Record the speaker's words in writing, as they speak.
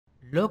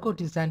Logo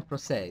design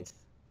process.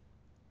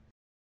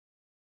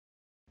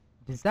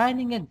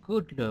 Designing a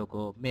good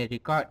logo may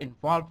require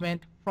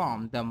involvement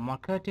from the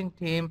marketing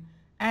team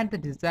and the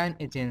design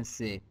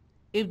agency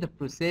if the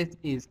process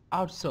is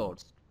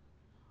outsourced,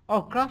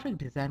 or graphic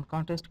design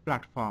contest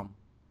platform.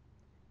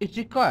 It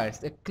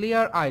requires a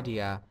clear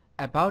idea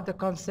about the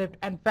concept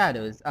and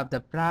values of the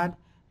brand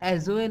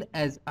as well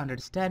as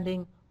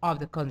understanding of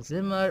the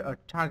consumer or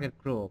target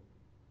group.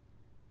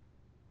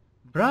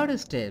 Broader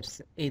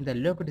steps in the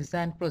logo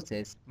design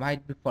process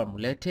might be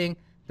formulating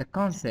the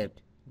concept,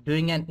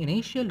 doing an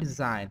initial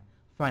design,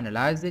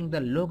 finalizing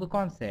the logo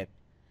concept,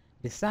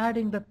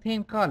 deciding the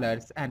theme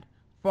colors and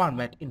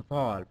format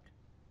involved.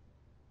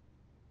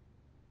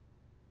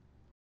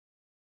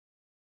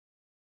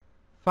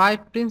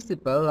 5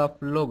 Principles of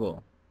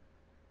Logo.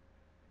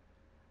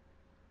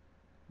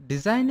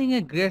 Designing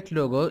a great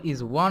logo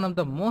is one of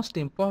the most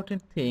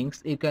important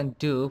things you can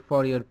do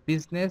for your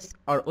business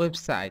or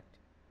website.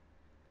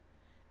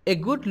 A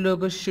good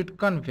logo should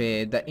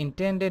convey the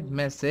intended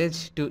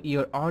message to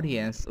your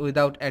audience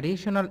without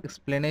additional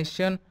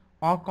explanation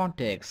or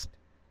context.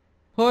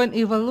 When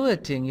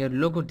evaluating your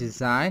logo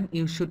design,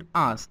 you should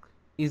ask,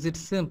 is it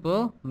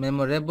simple,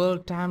 memorable,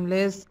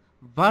 timeless,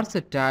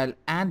 versatile,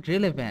 and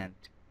relevant?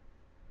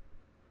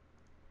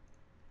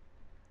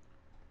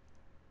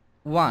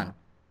 1.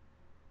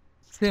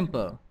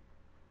 Simple.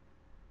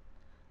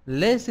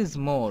 Less is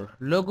more.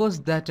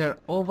 Logos that are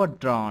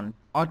overdrawn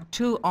or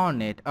too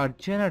ornate are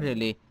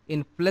generally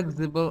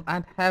inflexible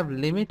and have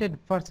limited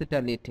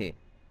versatility.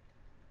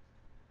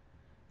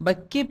 By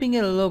keeping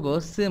a logo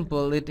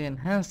simple, it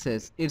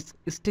enhances its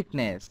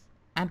stickiness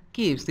and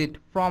keeps it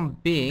from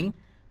being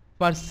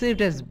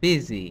perceived as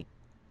busy.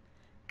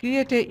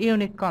 Create a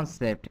unique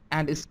concept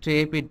and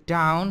strip it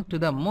down to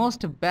the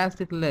most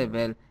basic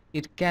level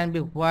it can be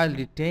while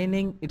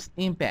retaining its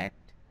impact.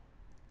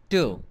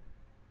 2.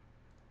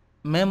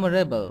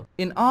 Memorable.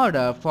 In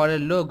order for a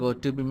logo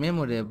to be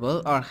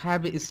memorable or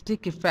have a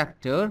sticky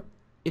factor,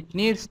 it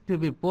needs to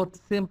be both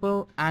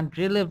simple and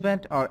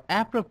relevant or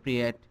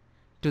appropriate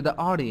to the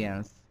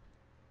audience.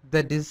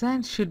 The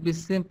design should be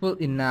simple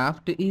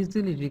enough to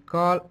easily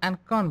recall and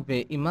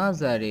convey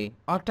imagery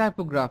or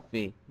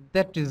typography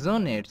that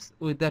resonates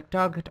with the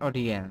target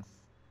audience.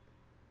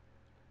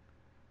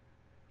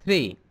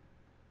 3.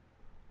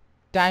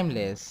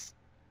 Timeless.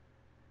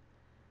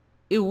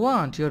 You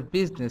want your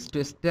business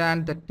to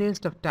stand the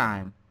test of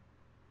time.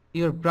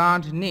 Your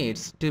brand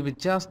needs to be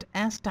just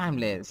as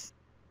timeless.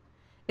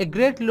 A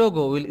great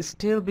logo will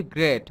still be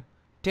great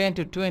 10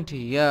 to 20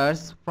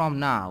 years from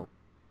now.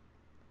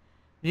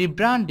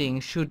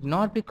 Rebranding should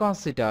not be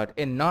considered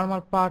a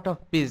normal part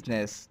of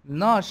business,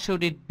 nor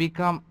should it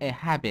become a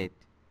habit.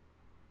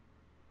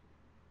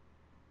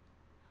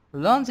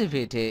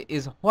 Longevity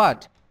is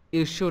what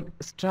you should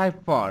strive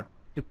for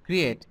to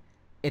create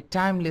a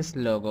timeless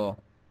logo.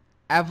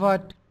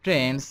 Avoid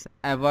trends,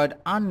 avoid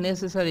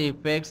unnecessary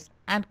effects,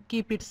 and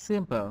keep it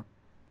simple.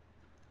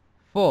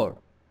 4.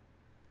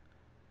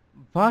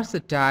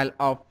 Versatile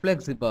or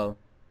flexible.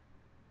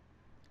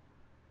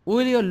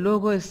 Will your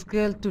logo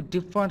scale to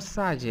different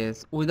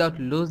sizes without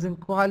losing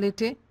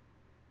quality?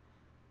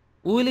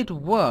 Will it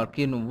work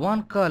in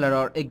one color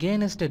or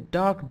against a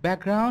dark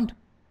background?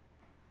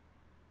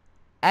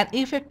 An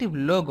effective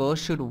logo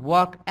should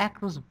work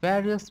across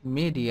various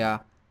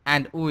media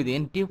and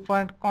within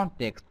different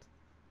contexts.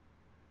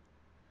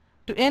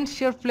 To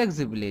ensure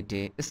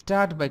flexibility,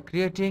 start by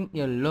creating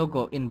your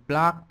logo in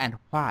black and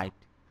white.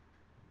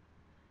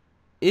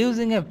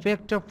 Using a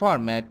vector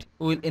format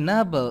will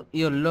enable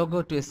your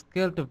logo to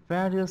scale to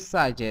various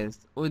sizes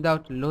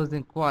without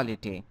losing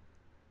quality.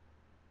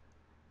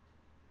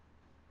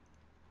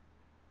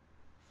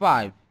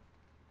 5.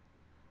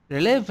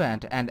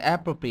 Relevant and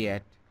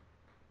appropriate.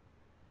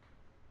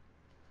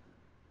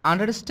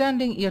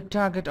 Understanding your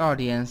target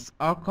audience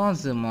or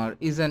consumer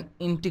is an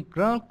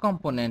integral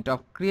component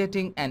of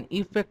creating an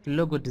effective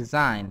logo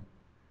design.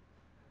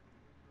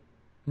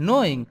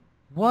 Knowing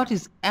what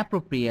is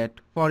appropriate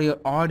for your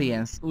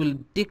audience will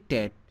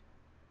dictate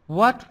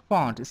what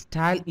font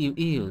style you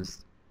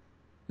use,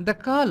 the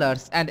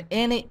colors, and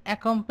any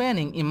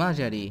accompanying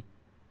imagery.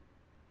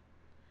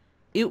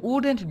 You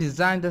wouldn't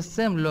design the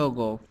same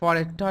logo for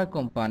a toy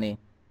company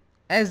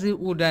as you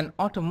would an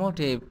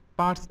automotive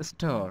parts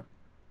store.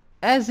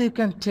 As you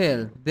can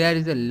tell, there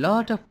is a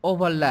lot of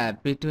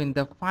overlap between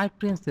the 5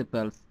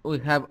 principles we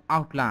have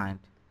outlined.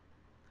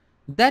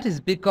 That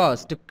is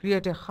because to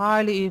create a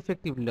highly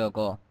effective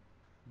logo,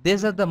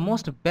 these are the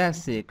most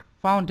basic,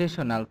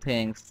 foundational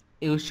things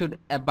you should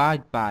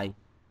abide by.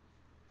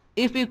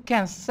 If you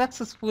can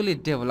successfully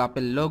develop a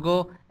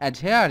logo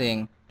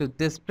adhering to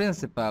these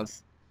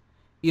principles,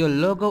 your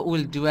logo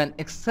will do an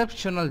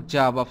exceptional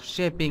job of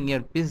shaping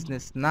your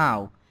business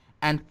now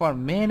and for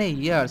many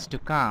years to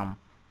come.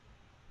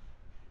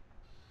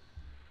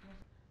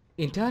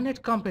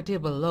 Internet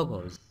compatible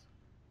logos.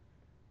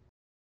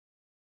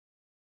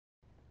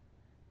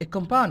 A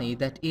company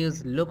that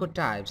uses logo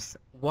types,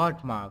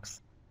 wordmarks,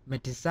 may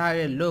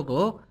desire a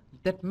logo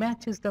that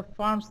matches the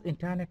firm's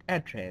internet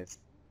address.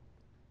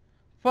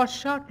 For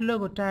short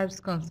logo types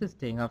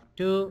consisting of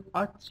 2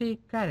 or 3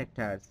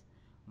 characters,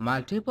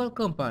 multiple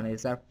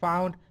companies are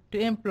found to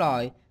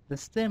employ the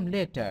same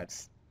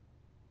letters.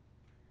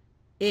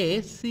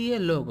 A CA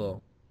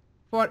logo,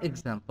 for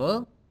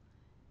example,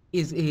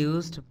 is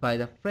used by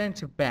the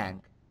French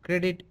bank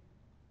Crédit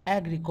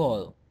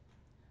Agricole,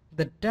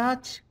 the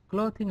Dutch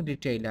clothing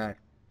retailer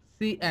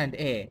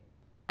C&A,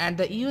 and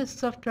the US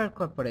software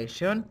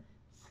corporation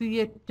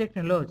CA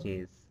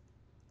Technologies.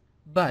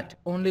 But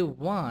only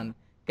one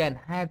can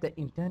have the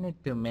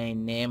internet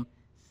domain name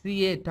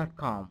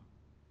ca.com.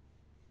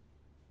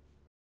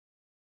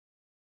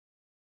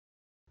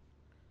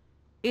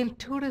 In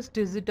today's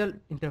digital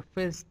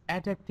interface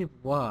adaptive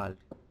world,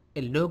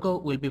 a logo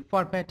will be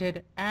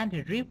formatted and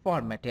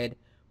reformatted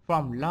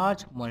from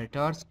large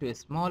monitors to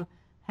small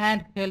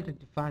handheld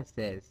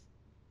devices.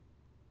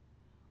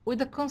 With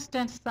the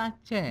constant size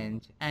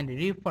change and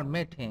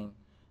reformatting,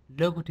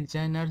 logo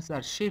designers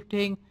are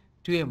shifting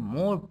to a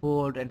more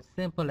bold and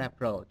simple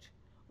approach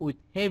with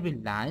heavy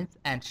lines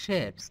and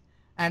shapes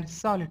and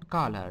solid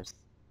colors.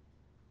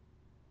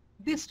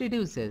 This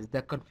reduces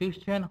the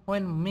confusion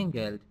when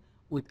mingled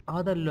with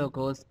other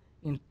logos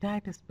in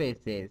tight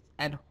spaces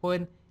and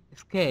when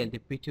scaled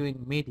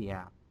between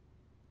media.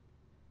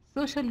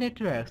 Social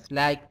networks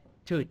like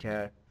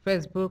Twitter,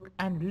 Facebook,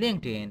 and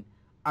LinkedIn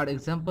are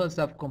examples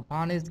of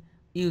companies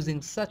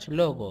using such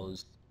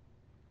logos.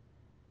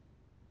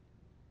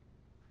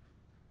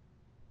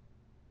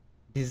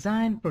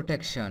 Design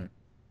protection.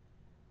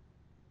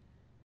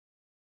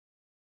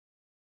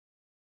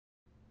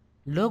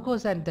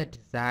 Logos and their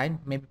design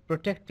may be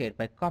protected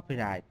by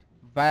copyright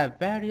via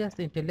various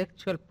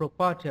intellectual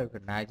property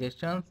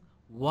organizations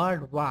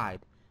worldwide,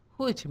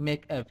 which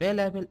make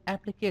available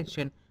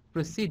application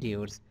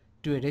procedures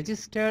to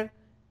register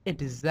a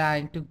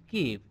design to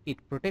give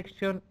it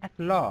protection at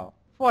law.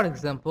 For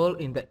example,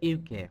 in the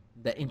UK,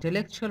 the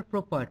Intellectual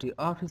Property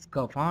Office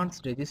governs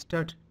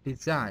registered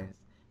designs,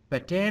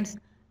 patents,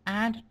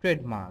 and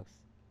trademarks.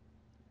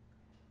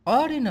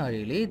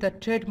 Ordinarily, the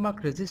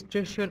trademark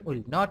registration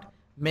will not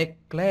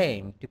make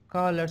claim to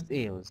colors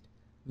used,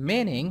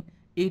 meaning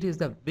it is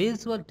the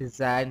visual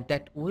design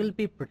that will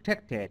be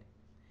protected,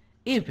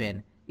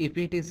 even if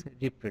it is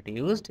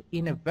reproduced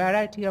in a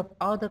variety of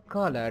other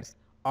colors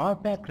or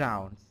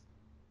backgrounds.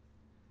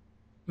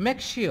 Make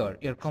sure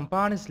your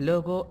company's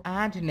logo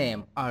and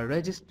name are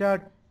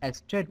registered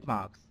as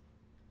trademarks.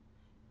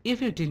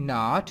 If you do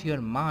not,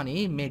 your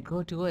money may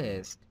go to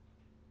waste.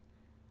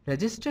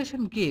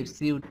 Registration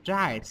gives you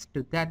rights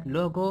to that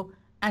logo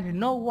and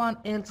no one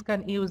else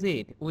can use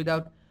it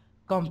without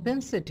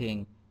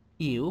compensating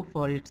you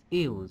for its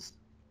use.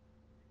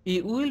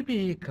 You will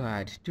be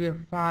required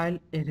to file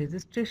a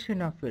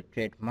registration of your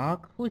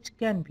trademark, which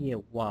can be a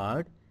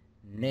word,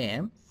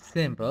 name,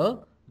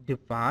 symbol,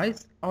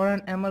 device, or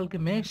an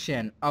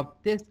amalgamation of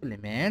these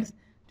elements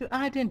to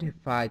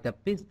identify the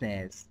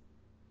business.